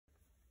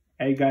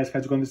Hey guys,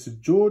 how's it going? This is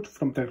George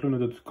from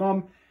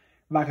techluno.com.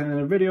 Back in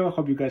another video. I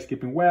hope you guys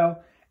keeping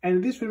well. And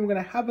in this video, we're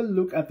going to have a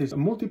look at this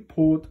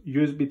multi-port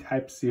USB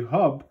Type-C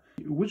hub,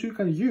 which you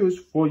can use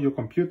for your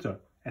computer,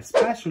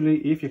 especially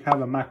if you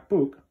have a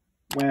MacBook,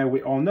 where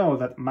we all know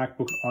that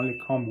MacBooks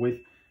only come with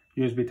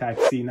USB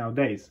Type-C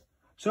nowadays.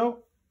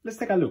 So let's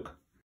take a look.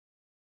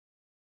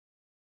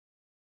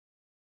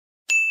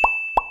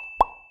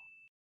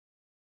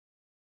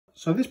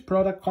 So this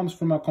product comes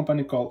from a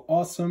company called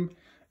Awesome.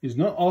 It's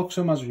not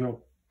awesome as your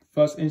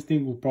first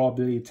instinct will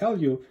probably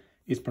tell you.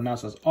 It's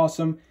pronounced as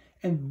awesome.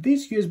 And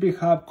this USB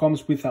hub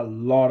comes with a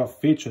lot of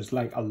features,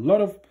 like a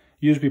lot of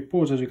USB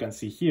ports, as you can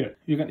see here.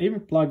 You can even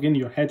plug in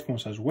your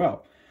headphones as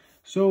well.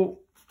 So,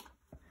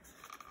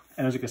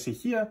 and as you can see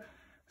here,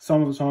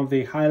 some of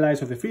the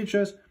highlights of the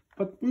features,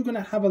 but we're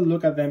gonna have a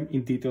look at them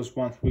in details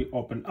once we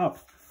open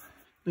up.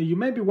 Now you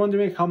may be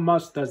wondering, how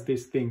much does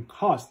this thing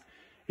cost?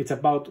 It's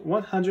about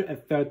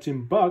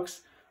 113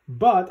 bucks,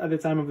 but at the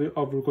time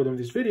of recording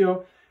this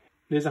video,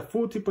 there's a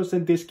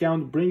 40%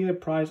 discount, bringing the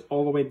price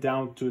all the way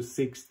down to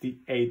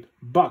 68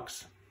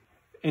 bucks.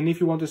 And if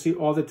you want to see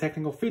all the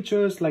technical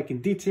features, like in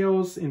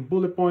details, in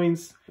bullet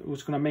points,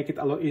 which is gonna make it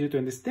a lot easier to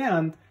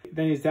understand,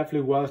 then it's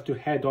definitely worth to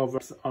head over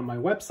on my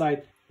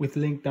website with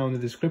link down in the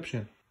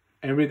description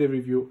and read the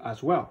review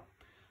as well.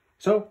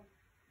 So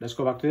let's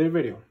go back to the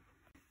video.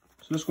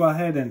 So let's go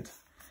ahead and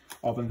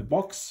open the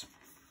box.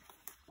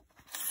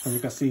 So you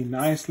can see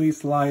nicely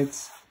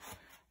slides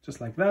just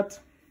like that.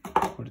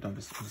 Put it on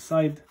the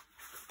side.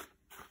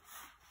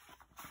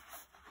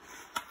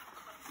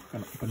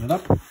 Gonna open it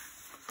up.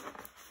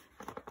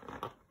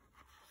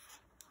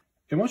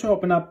 And once you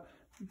open up,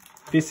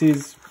 this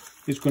is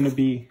going to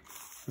be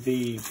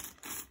the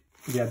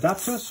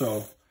adapter.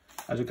 So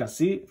as you can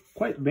see,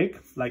 quite big,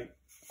 like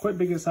quite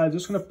big inside.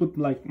 Just gonna put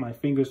like my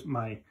fingers,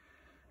 my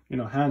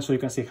hand, so you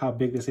can see how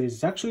big this is.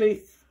 It's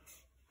actually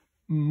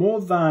more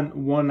than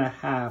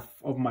 1.5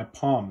 of my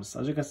palms,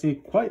 as you can see,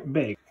 quite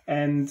big.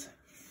 And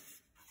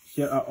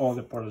here are all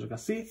the parts, as you can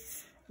see.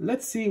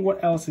 Let's see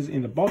what else is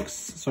in the box.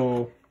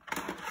 So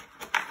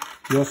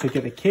you also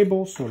get a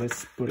cable, so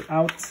let's put it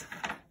out.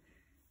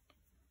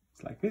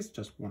 It's like this,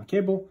 just one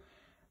cable.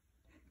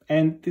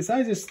 And the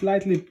size is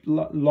slightly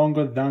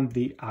longer than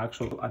the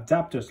actual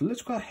adapter. So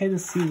let's go ahead and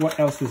see what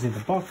else is in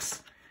the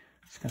box.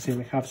 As you can see,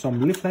 we have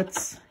some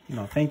leaflets,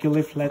 thank you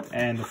leaflet,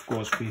 and of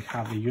course we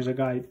have the user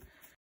guide.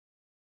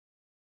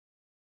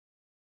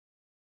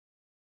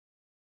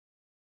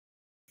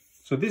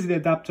 So this is the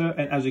adapter,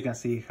 and as you can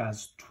see, it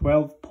has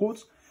 12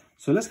 ports.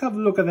 So let's have a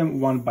look at them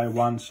one by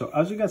one. So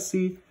as you can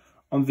see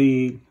on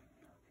the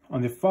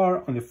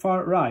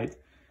far right,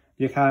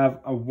 you have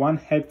a one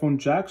headphone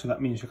jack. So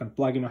that means you can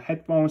plug in your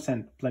headphones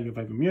and play your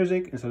favorite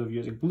music instead of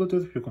using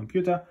Bluetooth for your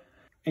computer.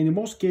 And in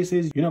most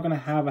cases, you're not going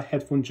to have a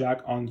headphone jack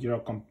on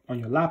your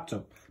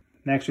laptop.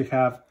 Next, we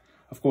have,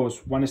 of course,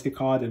 one SD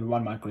card and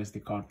one micro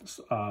SD card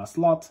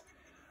slot,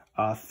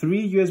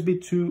 3 USB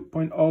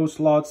 2.0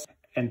 slots,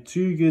 and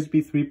 2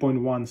 USB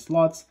 3.1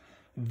 slots.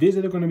 These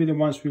are going to be the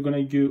ones we're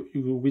going to use,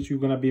 which you're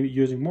going to be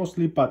using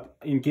mostly. But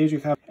in case you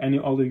have any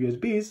other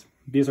USBs,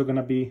 these are going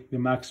to be the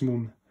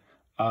maximum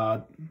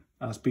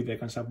speed they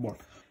can support.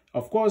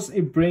 Of course,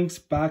 it brings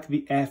back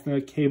the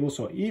Ethernet cable.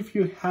 So if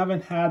you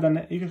haven't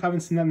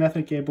seen an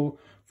Ethernet cable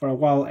for a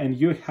while and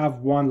you have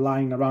one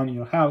lying around in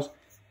your house,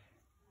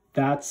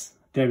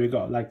 there we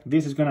go. Like,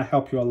 this is going to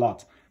help you a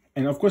lot.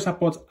 And of course,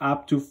 supports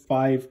up to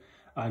 5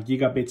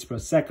 gigabits per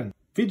second.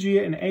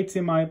 VGA and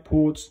HDMI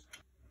ports,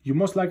 you're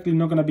most likely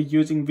not going to be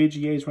using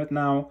VGAs right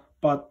now,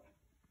 but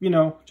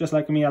just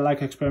like me, I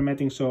like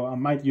experimenting, so I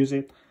might use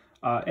it.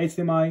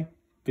 HDMI,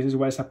 this is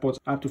where it supports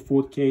up to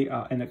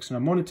 4K and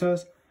external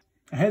monitors,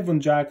 a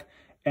headphone jack,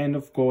 and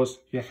of course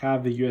you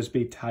have the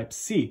USB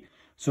Type-C.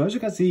 So as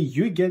you can see,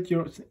 you get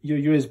your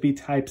USB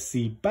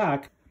Type-C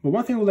back. But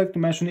one thing I would like to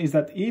mention is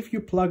that if you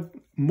plug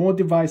more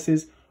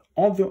devices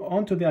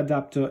onto the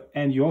adapter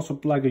and you also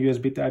plug a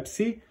USB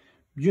Type-C,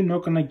 you're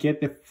not going to get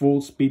the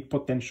full speed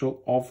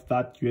potential of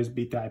that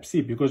USB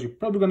Type-C, because you're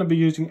probably going to be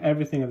using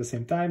everything at the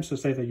same time. So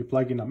say that you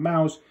plug in a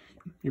mouse,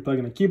 you plug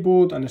in a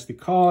keyboard, an SD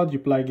card, you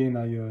plug in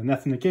an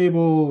Ethernet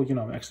cable,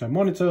 external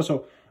monitor.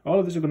 So all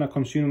of this is going to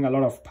consume a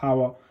lot of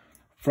power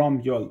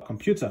from your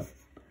computer,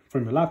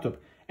 from your laptop.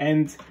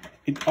 And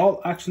it all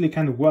actually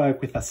can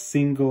work with a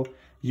single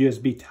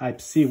USB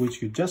Type-C,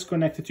 which you just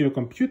connected to your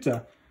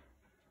computer.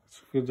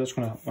 So I'm just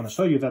want to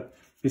show you that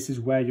this is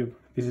where you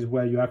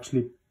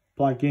actually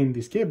plug in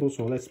this cable.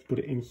 So let's put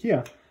it in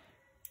here.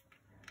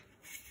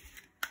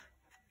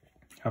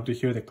 You have to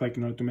hear the click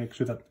in order to make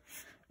sure that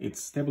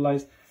it's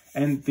stabilized.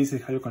 And this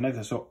is how you connect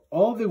it. So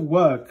all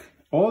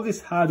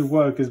this hard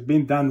work is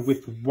being done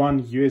with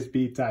one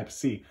USB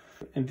Type-C.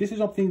 And this is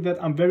something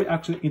that I'm very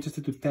actually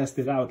interested to test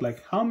it out.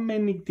 Like, how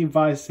many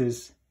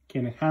devices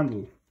can it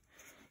handle?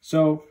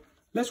 So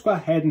let's go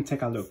ahead and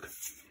take a look.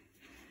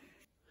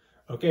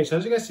 Okay, so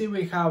as you can see,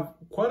 we have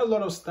quite a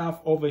lot of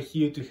stuff over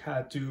here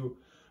to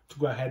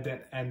go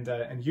ahead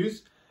and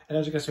use. And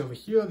as you can see over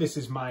here, this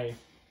is my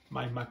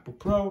my MacBook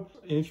Pro.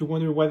 And if you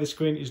wonder why the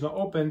screen is not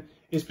open,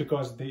 it's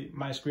because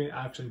my screen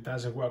actually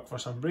doesn't work for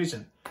some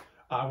reason.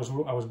 I was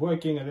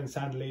working and then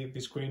suddenly the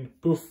screen,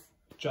 poof,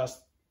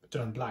 just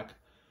turned black.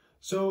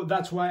 So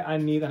that's why I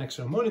need an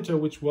extra monitor,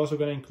 which we're also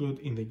going to include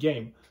in the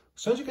game.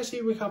 So as you can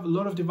see, we have a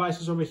lot of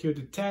devices over here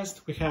to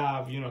test. We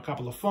have, a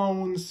couple of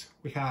phones,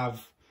 we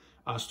have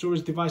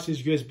storage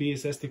devices,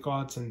 USBs, SD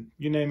cards, and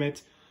you name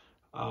it.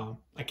 A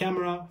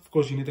camera, of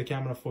course, you need a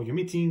camera for your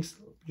meetings,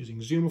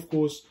 using Zoom, of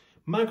course,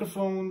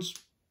 microphones,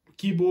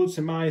 keyboards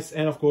and mice,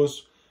 and of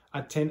course,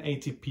 a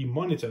 1080p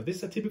monitor. This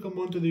is a typical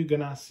monitor that you're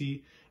gonna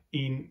see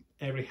in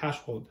every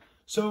household.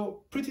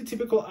 So pretty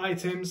typical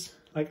items,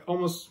 like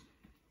almost,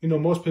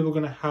 most people are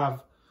gonna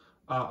have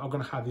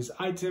these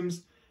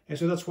items. And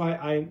so that's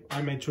why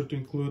I made sure to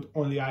include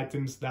only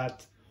items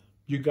that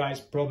you guys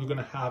probably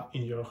gonna have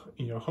in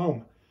your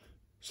home.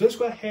 So let's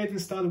go ahead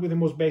and start with the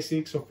most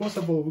basic. So first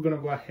of all, we're gonna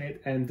go ahead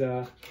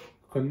and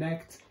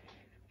connect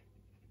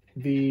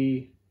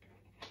the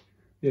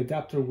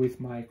adapter with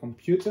my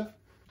computer.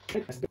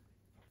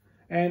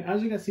 And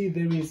as you can see,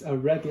 there is a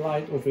red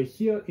light over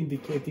here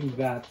indicating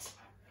that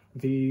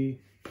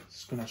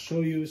just gonna show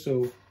you.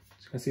 So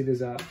as you can see,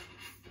 there's a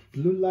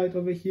blue light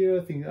over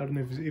here. I don't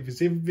know if it's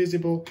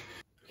visible.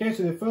 Okay,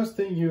 so the first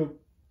thing you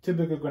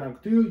typically gonna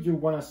do, you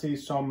wanna see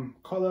some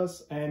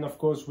colors, and of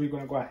course we're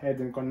gonna go ahead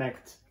and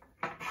connect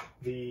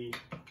the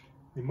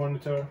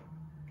monitor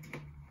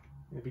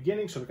in the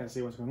beginning so we can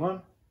see what's going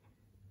on.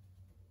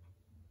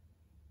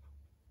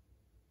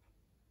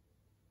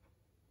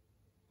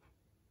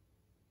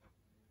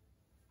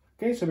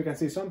 Okay, so we can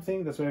see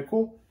something that's very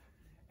cool.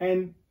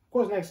 And of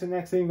course,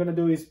 next thing we're gonna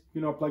do is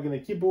plug in the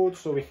keyboard.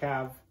 So we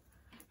have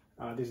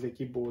this is the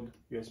keyboard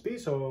USB.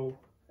 So,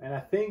 and I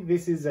think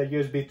this is a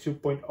USB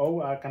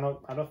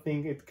 2.0. I don't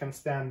think it can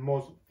stand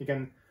it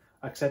can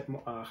accept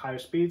higher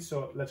speeds.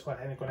 So let's go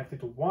ahead and connect it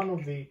to one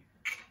of the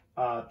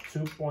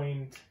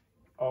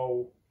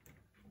 2.0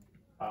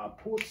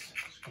 ports.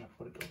 Just gonna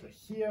put it over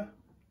here.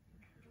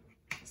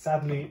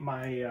 Sadly,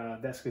 my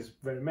desk is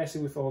very messy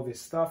with all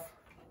this stuff.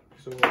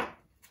 So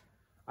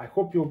I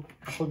hope you'll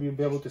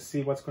be able to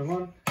see what's going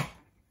on.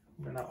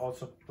 I'm gonna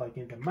also plug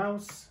in the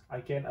mouse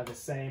again at the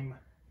same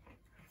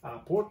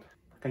port.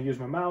 I can use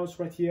my mouse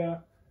right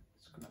here.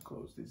 Just gonna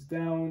close this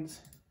down,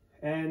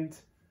 and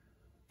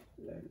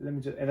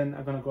and then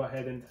I'm gonna go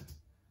ahead and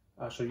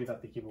show you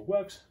that the keyboard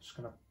works. Just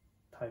gonna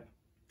type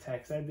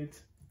text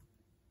edit,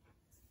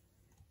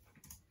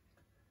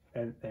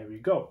 and there we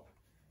go.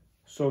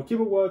 So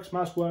keyboard works,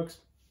 mouse works,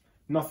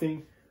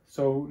 nothing.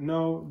 So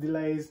no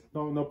delays,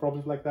 no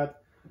problems like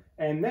that.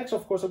 And next,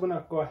 of course, I'm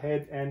gonna go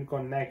ahead and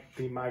connect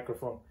the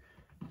microphone.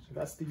 So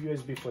that's the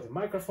USB for the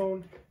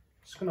microphone.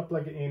 Just gonna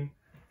plug it in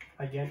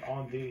again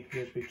on the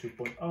USB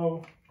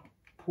 2.0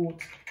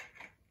 port.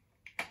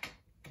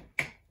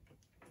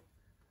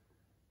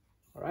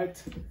 All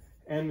right,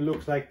 and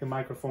looks like the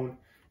microphone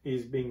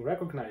is being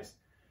recognized.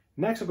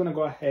 Next, I'm gonna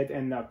go ahead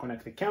and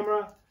connect the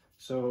camera.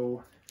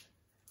 So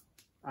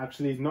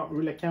actually not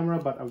really a camera,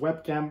 but a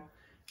webcam.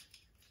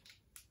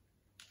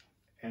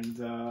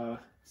 And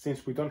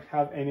since we don't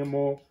have any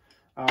more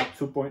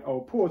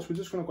 2.0 ports, we're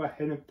just gonna go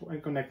ahead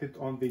and connect it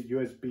on the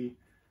USB,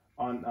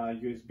 on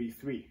USB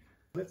 3.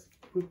 Let's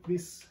put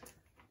this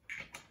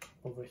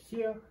over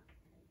here.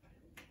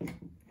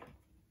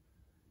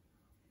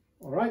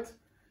 All right,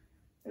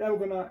 and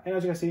then and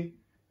as you can see,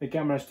 the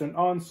camera is turned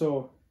on,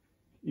 so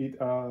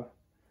so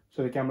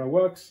the camera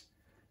works,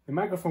 the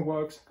microphone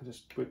works. I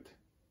just put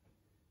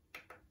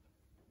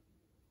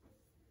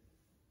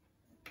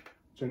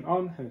turn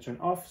on and turn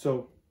off.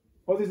 So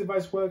all this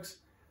device works.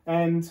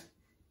 And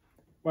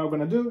what I'm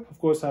gonna do, of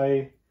course,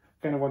 I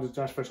kind of want to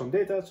transfer some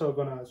data. So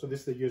so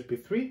this is the USB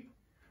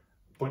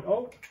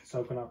 3.0. So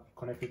I'm gonna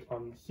connect it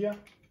on here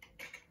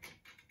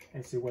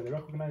and see whether they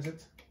recognize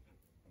it.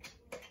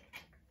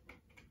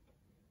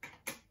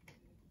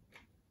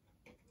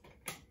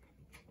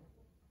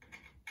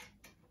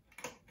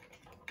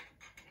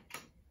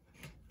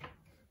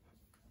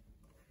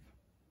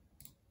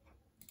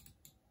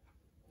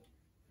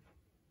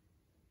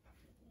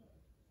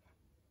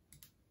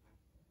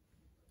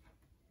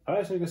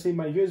 Alright, so you can see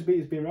my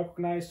USB is being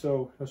recognized.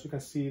 So as you can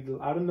see,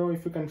 I don't know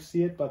if you can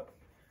see it, but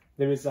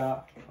there is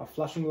a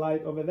flashing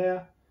light over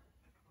there,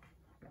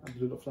 a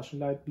blue flashing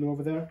light blue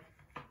over there.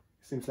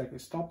 Seems like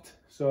it stopped.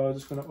 So I'm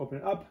just gonna open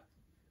it up,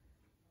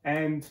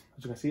 and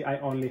as you can see, I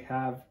only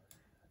have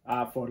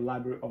for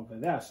library over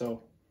there.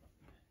 So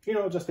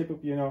just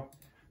typical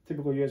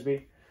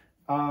USB.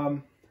 I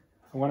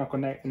want to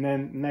connect, and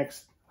then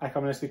next I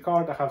have an SD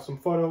card. I have some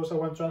photos I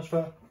want to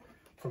transfer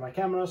from my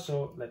camera.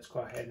 So let's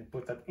go ahead and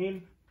put that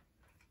in.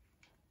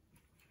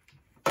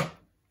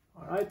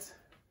 All right,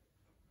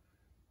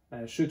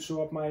 I should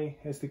show up my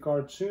SD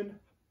card soon.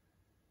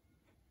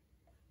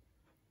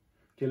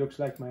 Okay, looks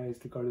like my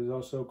SD card is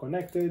also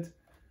connected.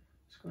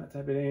 Just gonna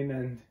type it in,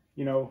 and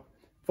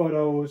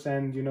photos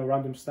and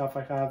random stuff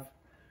I have.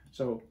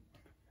 So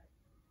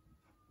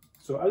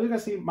as you can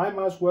see, my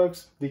mouse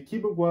works, the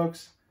keyboard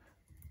works.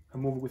 I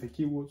move with the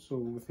keyboard, so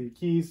with the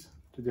keys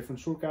to different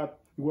shortcut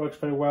works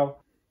very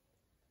well.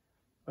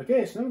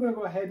 Okay, so now we're going to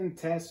go ahead and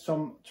test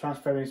some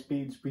transferring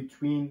speeds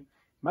between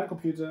my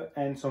computer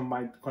and some of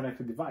my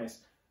connected device.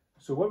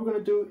 So what we're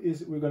going to do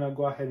is we're going to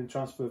go ahead and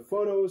transfer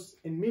photos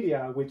in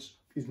media, which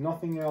is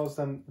nothing else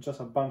than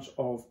just a bunch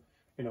of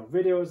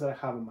videos that I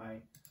have on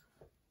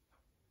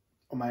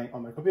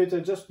my computer,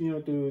 just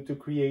to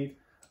create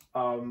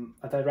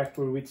a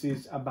directory which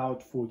is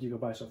about 4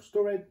 GB of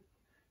storage.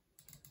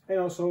 And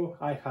also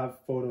I have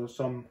photos,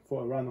 some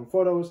random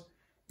photos,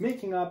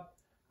 making up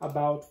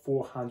about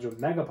 400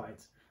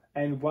 megabytes.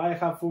 And why I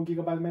have 4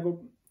 GB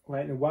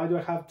and why do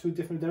I have 2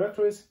 different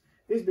directories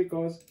is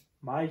because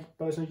my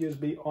personal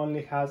USB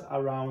only has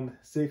around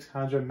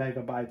 600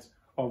 megabytes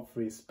of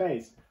free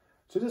space.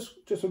 So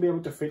just to be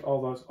able to fit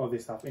all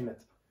this stuff in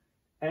it.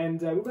 And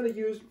we're going to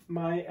use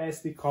my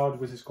SD card,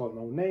 which is called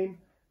No Name,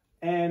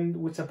 and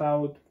which is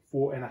about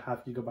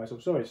 4.5 GB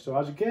of storage. So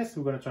as you guessed,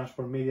 we're going to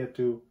transfer media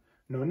to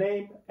No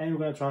Name, and we're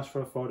going to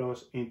transfer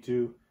photos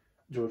into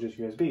George's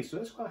USB. So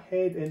let's go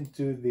ahead and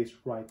do this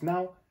right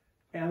now.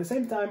 And at the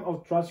same time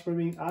of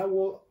transferring, I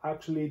will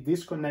actually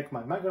disconnect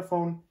my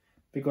microphone,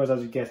 because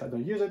as you guessed, I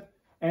don't use it,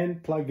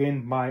 and plug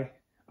in my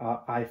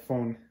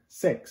iPhone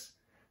 6.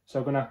 So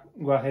I'm gonna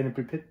go ahead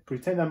and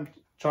pretend I'm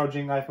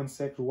charging iPhone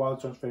 6 while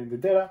transferring the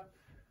data.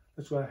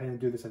 Let's go ahead and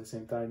do this at the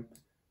same time.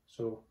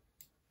 So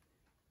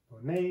No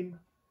Name,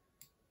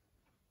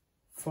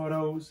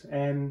 photos,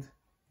 and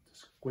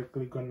just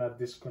quickly gonna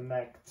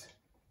disconnect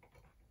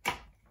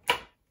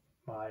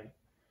my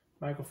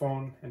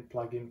microphone and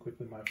plug in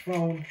quickly my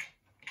phone.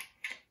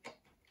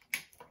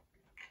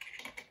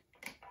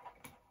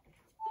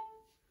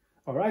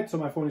 Alright, so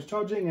my phone is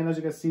charging, and as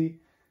you can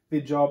see,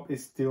 the job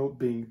is still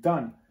being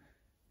done.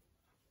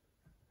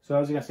 So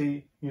as you can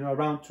see,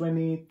 around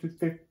 20 to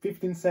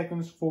 15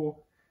 seconds for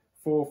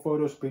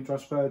photos being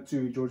transferred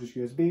to George's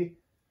USB.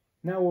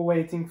 Now we're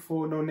waiting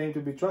for No Name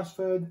to be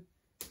transferred.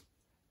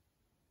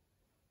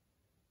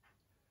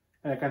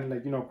 And I kind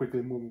of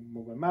quickly move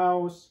my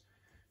mouse,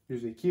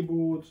 use the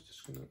keyboard,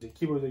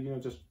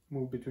 just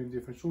move between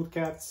different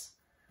shortcuts,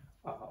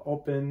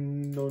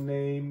 open No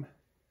Name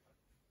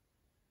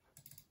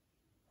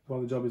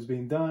while the job is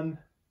being done.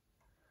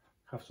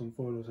 Have some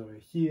photos over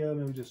here,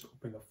 maybe just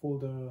open the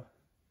folder.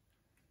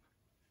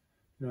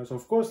 So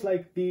of course,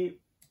 like the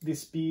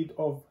speed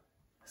of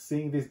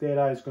seeing this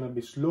data is going to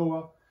be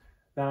slower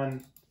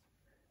than,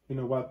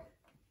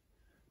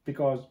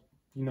 because,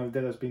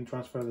 data is being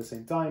transferred at the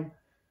same time.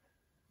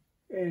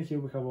 And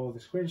here we have all the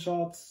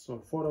screenshots or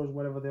photos,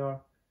 whatever they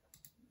are.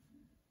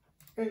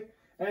 Okay,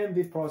 and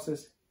the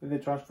process, the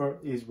transfer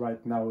is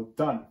right now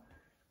done.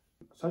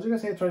 So as you can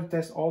see, I tried to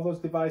test all those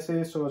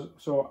devices.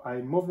 So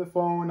I move the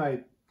phone,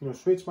 I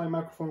switch my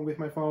microphone with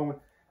my phone,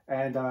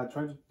 and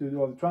trying to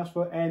do all the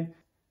transfer, and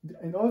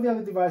all the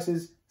other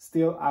devices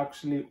still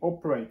actually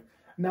operate.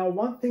 Now,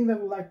 one thing that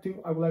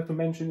I would like to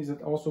mention is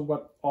that also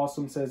what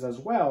Awesome says as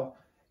well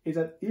is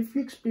that if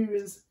you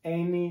experience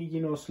any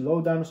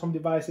slowdown on some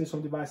devices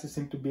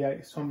seem to be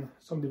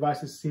some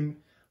devices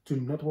seem to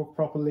not work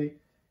properly.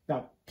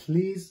 Now,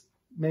 please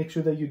make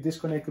sure that you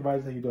disconnect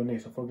devices that you don't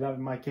need. So, for example,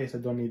 in my case, I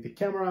don't need the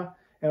camera,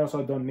 and also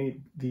I don't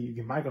need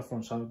the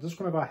microphone. So I'm just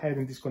going to go ahead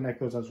and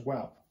disconnect those as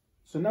well.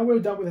 So now we're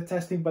done with the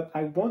testing, but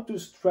I want to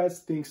stress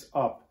things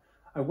up.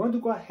 I want to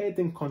go ahead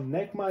and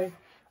connect my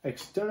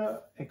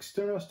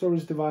external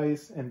storage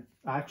device, and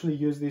I actually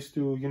use this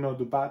to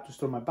to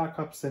store my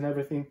backups and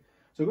everything.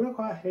 So I'm going to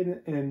go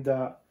ahead and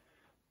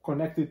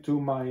connect it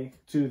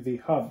to the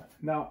hub.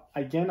 Now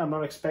again, I'm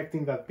not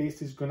expecting that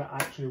this is going to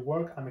actually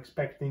work. I'm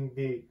expecting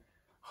the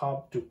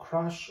hub to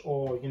crash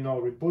or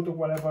reboot or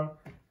whatever.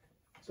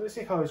 So let's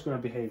see how it's going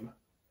to behave.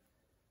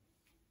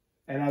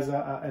 And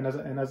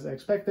as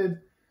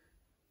expected,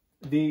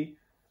 the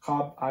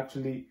hub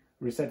actually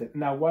reset it.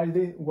 Now, why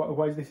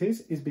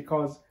this is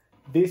because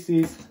this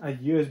is a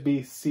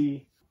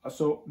USB-C.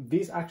 So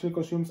this actually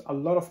consumes a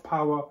lot of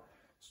power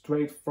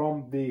straight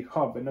from the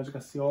hub. And as you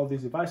can see, all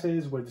these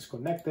devices were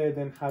disconnected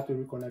and had to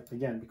reconnect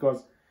again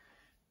because,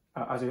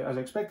 as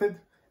expected,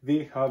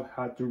 the hub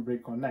had to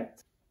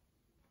reconnect.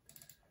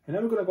 And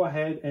then we're going to go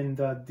ahead and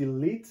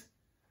delete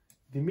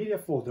the media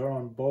folder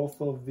on both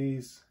of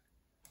these.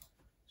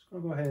 Just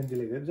going to go ahead and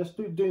delete it. Just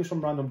doing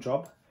some random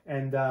job.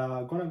 And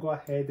gonna go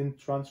ahead and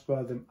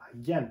transfer them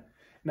again.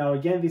 Now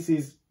again, this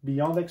is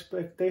beyond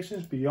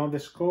expectations, beyond the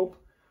scope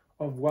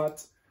of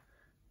the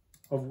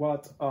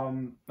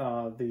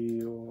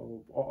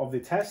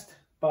test,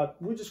 but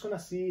we're just gonna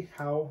see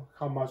how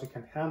much it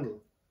can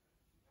handle.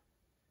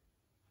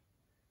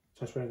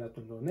 Transferring that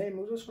to No Name.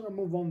 We're just gonna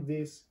move on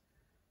this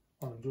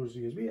on George's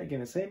USB again,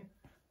 the same,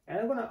 and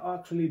I'm gonna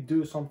actually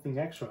do something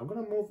extra. I'm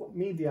gonna move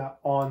media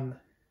on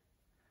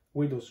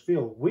Windows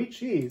Phil,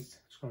 which is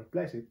just gonna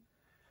replace it.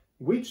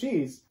 Which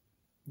is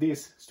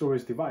this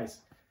storage device.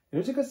 And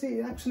as you can see,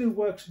 it actually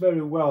works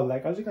very well.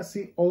 Like, as you can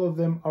see, all of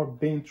them are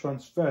being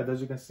transferred.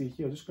 As you can see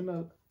here, I'm just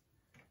gonna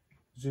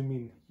zoom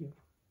in here.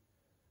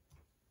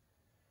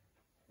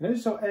 And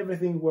so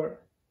everything were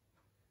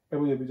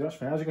able to be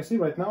transferred. As you can see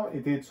right now,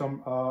 it did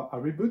some a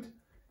reboot.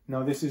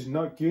 Now this is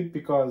not good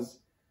because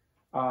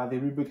the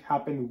reboot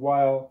happened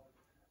while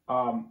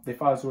the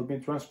files were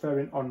being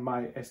transferring on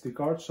my SD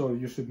card. So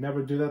you should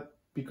never do that,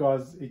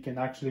 because it can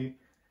actually,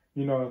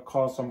 you know,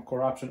 cause some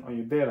corruption on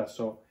your data.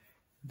 So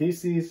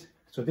this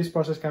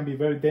process can be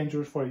very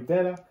dangerous for your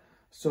data.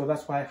 So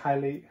that's why I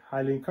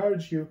highly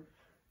encourage you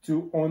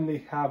to only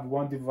have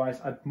one device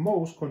at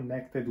most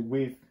connected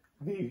with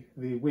the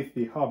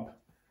hub.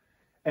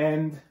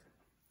 And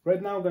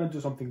right now I'm gonna do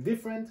something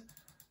different.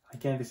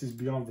 Again, this is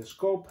beyond the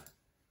scope.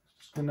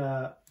 Just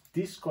gonna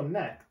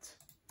disconnect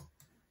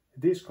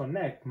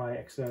my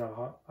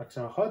external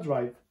hard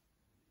drive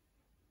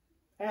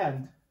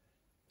and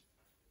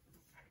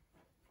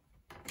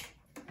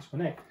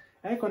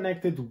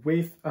connected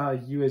with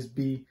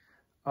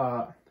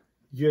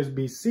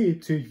USB-C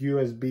to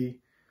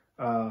USB.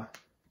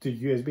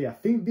 I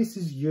think this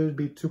is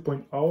USB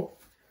 2.0.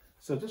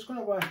 So just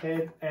gonna go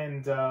ahead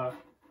and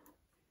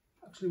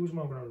actually, which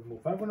one I'm gonna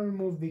remove? I'm gonna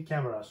remove the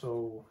camera.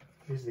 So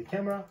this is the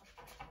camera,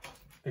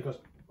 because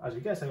as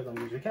you guys, I'm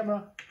gonna use the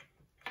camera.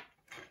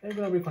 And I'm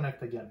gonna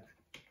reconnect again.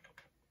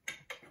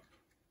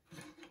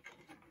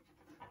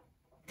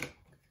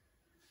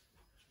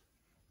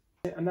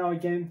 And now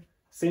again,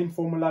 same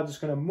formula,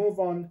 just gonna move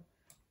on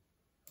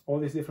all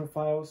these different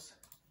files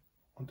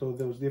onto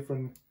those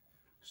different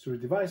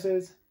storage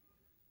devices.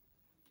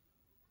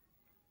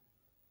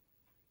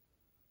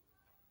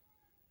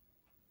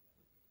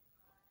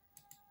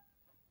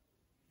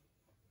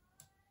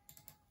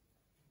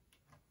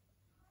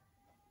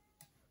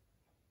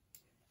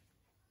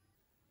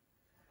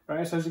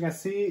 Alright, so as you can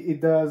see,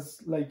 it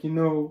does, like, you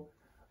know,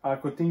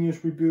 continuous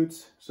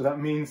reboots. So that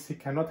means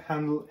it cannot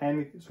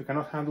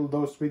handle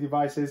those three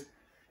devices.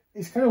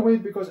 It's kind of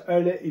weird because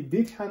earlier it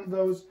did handle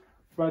those,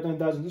 right now it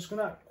does. I'm just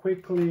gonna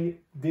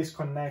quickly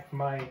disconnect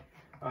my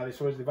the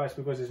storage device,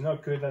 because it's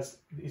not good,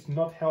 it's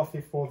not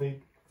healthy for the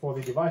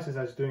devices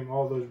that's doing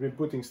all those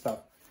rebooting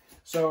stuff.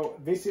 So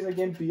this is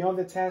again beyond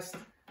the test.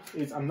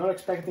 I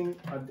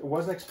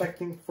wasn't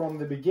expecting from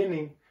the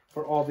beginning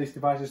for all these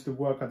devices to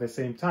work at the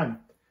same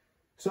time.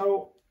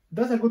 So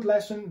that's a good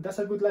lesson. That's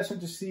a good lesson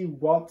to see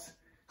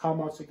how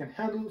much it can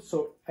handle.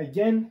 So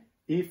again,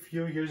 if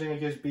you're using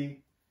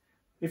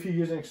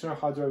external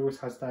hard drive which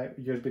has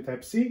USB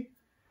Type-C,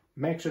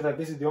 make sure that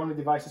this is the only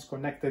device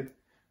connected,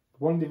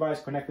 one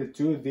device connected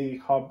to the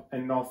hub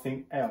and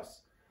nothing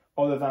else.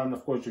 Other than,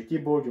 of course, your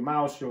keyboard, your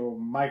mouse, your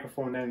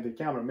microphone, and the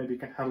camera. Maybe you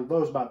can handle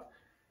those, but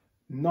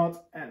won't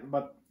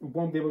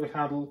be able to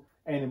handle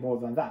any more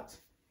than that.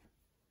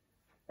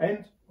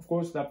 And of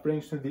course, that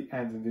brings to the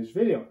end of this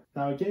video.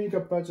 Now again, you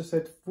can purchase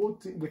it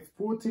with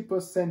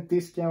 40%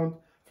 discount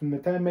from the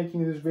time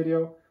making this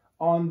video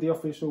on the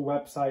official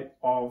website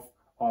of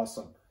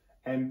Awesome.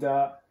 And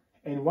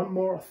one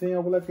more thing I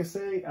would like to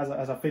say as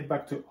a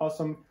feedback to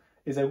Awesome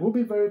is it would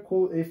be very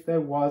cool if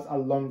there was a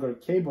longer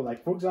cable.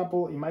 Like, for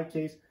example, in my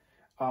case,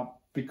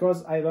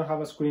 because I don't have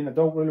a screen, I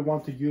don't really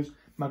want to use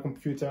my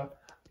computer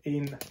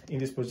in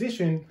this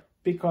position,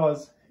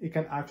 because it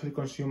can actually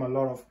consume a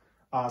lot of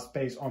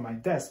space on my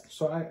desk.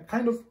 So I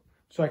kind of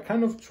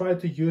try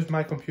to use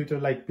my computer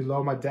like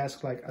below my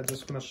desk. Like, I'm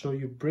just gonna show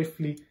you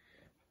briefly.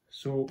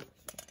 So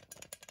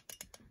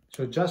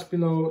just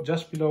below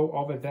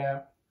over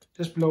there,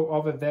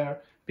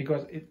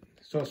 because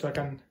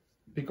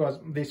because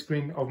the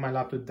screen of my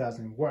laptop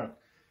doesn't work.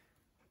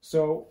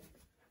 So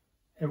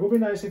it would be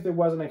nice if there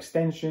was an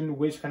extension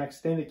which can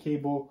extend the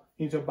cable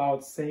into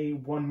about, say,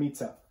 1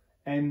 meter.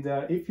 And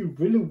if you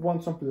really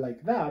want something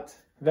like that,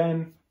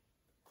 then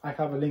I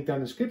have a link down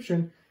in the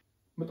description.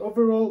 But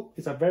overall,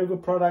 it's a very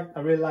good product.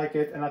 I really like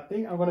it, and I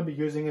think I'm going to be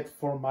using it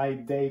for my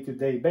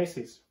day-to-day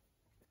basis.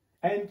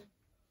 And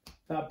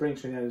that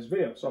brings me to the end of this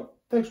video. So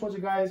thanks for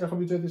watching, guys. I hope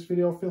you enjoyed this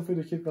video. Feel free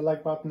to hit the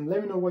like button.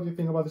 Let me know what you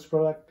think about this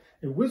product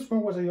and which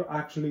one was your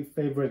actually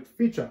favorite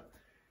feature.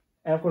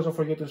 And of course, don't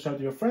forget to share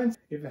to your friends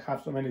if they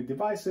have so many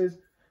devices.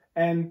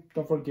 And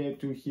don't forget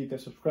to hit the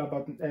subscribe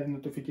button and the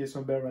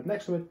notification bell right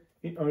next to it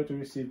in order to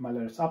receive my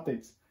latest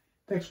updates.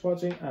 Thanks for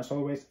watching, and as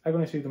always, I'm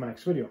going to see you in my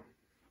next video.